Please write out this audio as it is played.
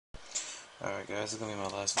Alright guys, this is going to be my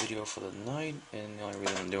last video for the night, and the only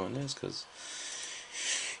reason I'm doing this because,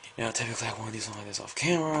 typically I want to do something like this off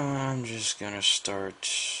camera. I'm just going to start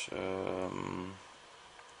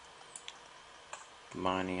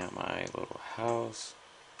mining out my little house,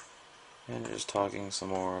 and just talking some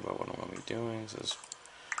more about what I'm going to be doing. So this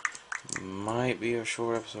might be a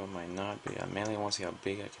short episode, might not be. I mainly want to see how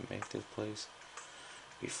big I can make this place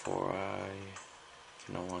before I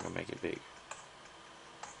can no longer make it big.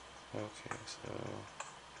 Okay, so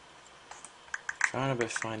trying to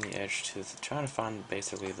find the edge trying to find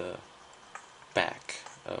basically the back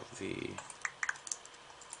of the.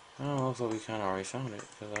 Oh, looks like we kind of already found it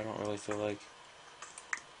because I don't really feel like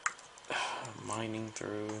mining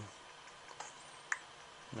through.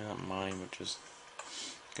 I mean, not mining, but just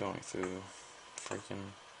going through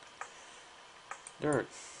freaking dirt.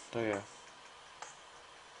 So yeah.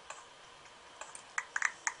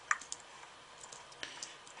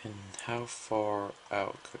 And how far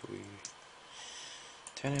out could we?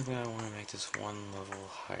 Technically, I want to make this one level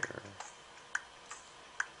higher.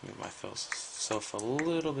 Make myself a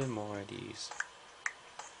little bit more at ease.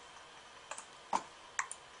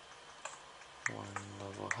 One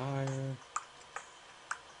level higher.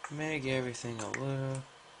 Make everything a little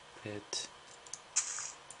bit.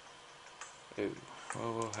 Ooh,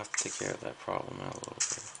 well, we'll have to take care of that problem out a little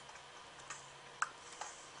bit.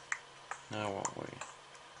 Now, won't we?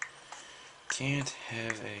 Can't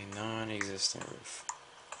have a non-existent roof.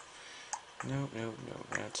 Nope, nope, nope.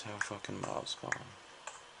 That's how fucking mobs spawn.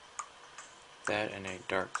 That in a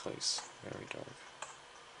dark place. Very dark.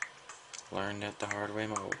 Learned that the hard way in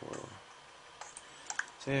my old world.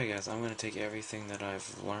 So yeah, guys, I'm going to take everything that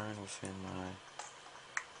I've learned within my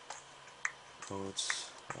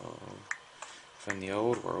from the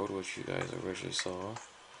old world, which you guys originally saw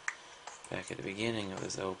back at the beginning of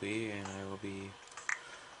this LP, and I will be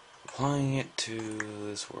applying it to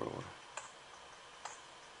this world.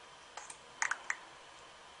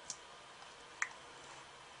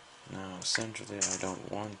 Now, essentially, I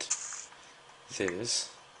don't want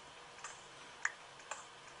this,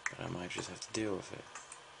 but I might just have to deal with it.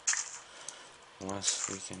 Unless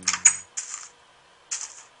we can.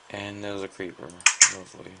 And there's a creeper.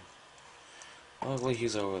 Lovely. Luckily,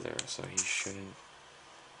 he's over there, so he shouldn't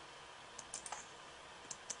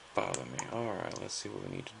bother me. Alright, let's see what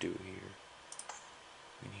we need to do here.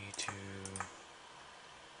 We need to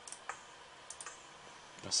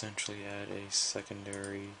essentially add a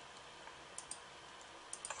secondary.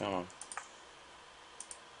 Come on.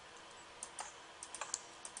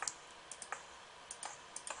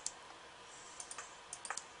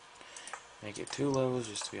 Make it 2 levels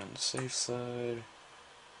just to be on the safe side.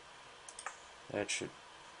 That should.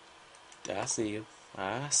 I see you.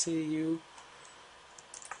 I see you.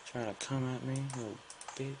 Trying to come at me, little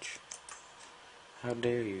bitch. How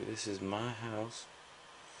dare you? This is my house.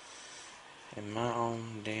 In my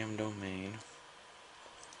own damn domain.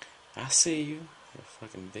 I see you, you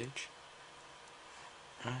fucking bitch.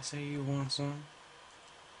 I say you want some.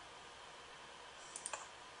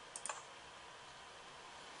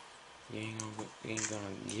 You ain't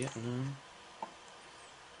gonna get none.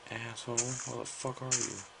 Asshole. Where the fuck are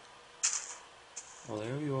you? Well,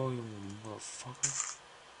 there you are, you motherfucker.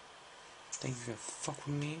 Think you can fuck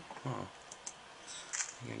with me? Huh.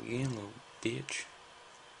 Again, little bitch.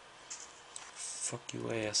 Fuck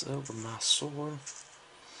your ass up with my sword.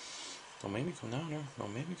 Don't make me come down there.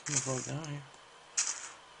 Don't make me come the fuck down here.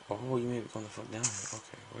 Oh, you made me come the fuck down here.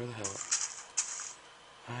 Okay, where the hell?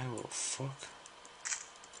 I will fuck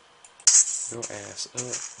your ass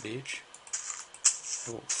up, bitch.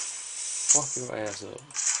 I will fuck your ass up.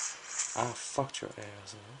 I fucked your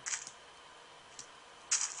ass up.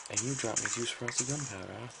 And you dropped me 2 sprouts of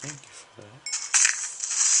gunpowder. I thank you for that.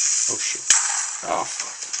 Oh shit. Oh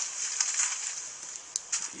fuck.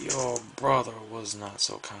 Your brother was not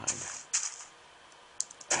so kind.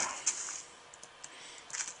 Ow.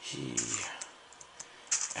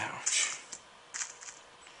 Ouch.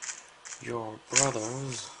 Your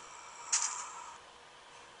brothers.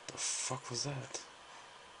 The fuck was that?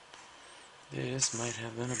 This might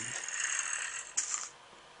have been a.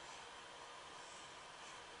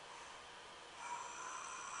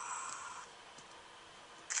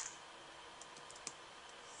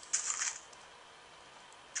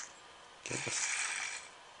 Get the.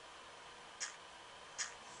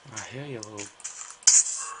 I hear you, little.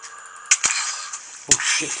 Oh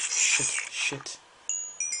shit! Shit!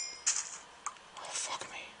 Oh, fuck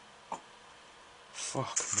me!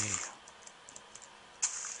 Fuck me!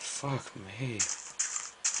 Fuck me!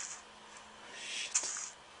 Shit.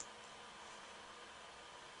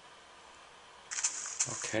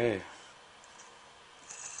 Okay.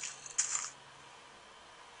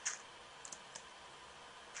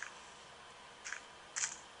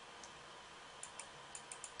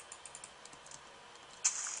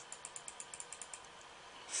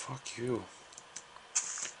 Fuck you.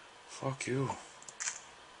 Fuck you.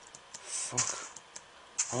 Fuck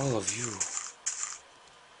all of you.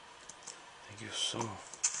 Thank you so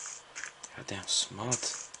goddamn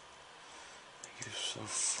smart. Thank you so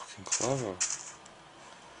fucking clever.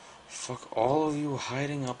 Fuck all of you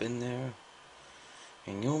hiding up in there.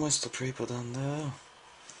 And you, Mr. Creeper down there.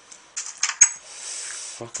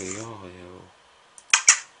 Fuck y'all, yo.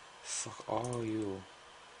 Fuck all you.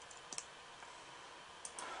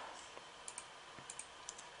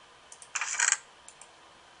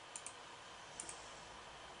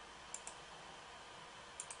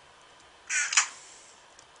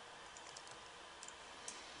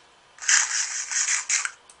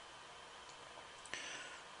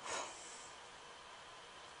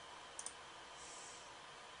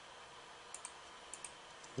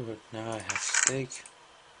 But now I have steak.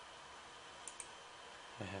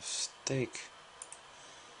 I have steak.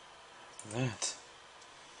 That.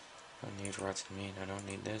 I don't need rotten meat. I don't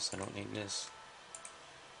need this. I don't need this.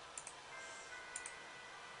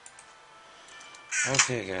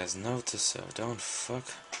 Okay, guys. Note to self: don't fuck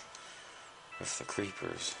with the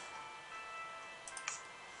creepers.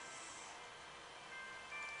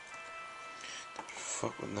 Don't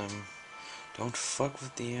fuck with them. Don't fuck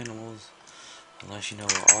with the animals unless you know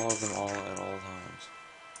all of them all at all times.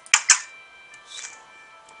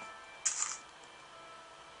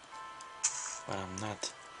 But I'm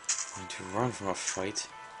not going to run from a fight.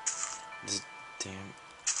 This damn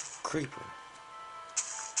creeper.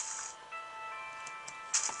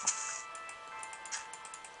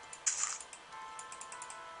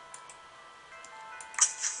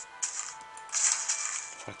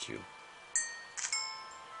 Fuck you.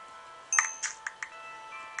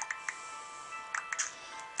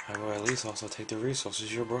 I will at least also take the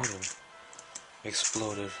resources your brother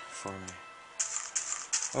exploded for me.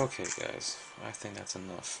 Okay, guys, I think that's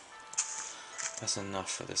enough. That's enough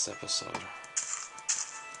for this episode.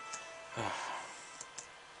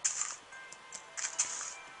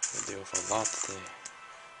 We deal with a lot today.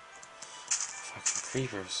 Fucking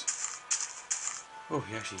creepers. Oh,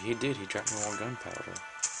 he did. He dropped me more gunpowder.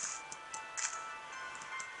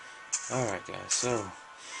 Alright, guys,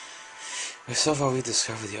 so far we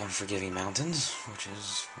discovered the Unforgiving Mountains, which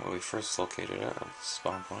is where we first located at,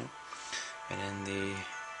 spawn point. And then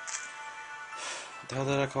what the hell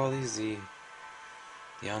did I call these? The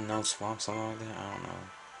Unknown Swamp, something like that? I don't know.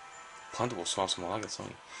 Plentiful Swamp, something like it, so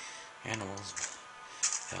many animals.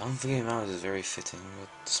 The Unforgiving Mountains is very fitting with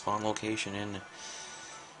the spawn location and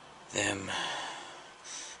them,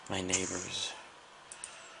 my neighbors.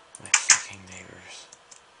 My fucking neighbors.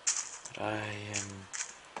 But I am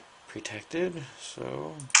protected,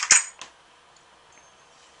 so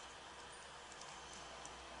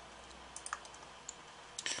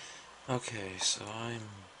okay, so I'm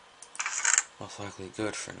most likely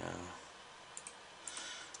good for now.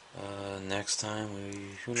 Next time,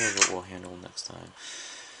 who knows what we'll handle next time.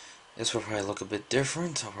 This will probably look a bit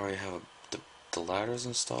different. I'll probably have the ladders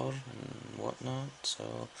installed and whatnot,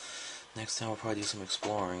 so next time we'll probably do some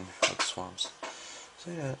exploring of the swamps. So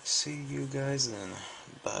yeah, see you guys then.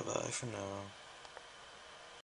 Bye bye for now.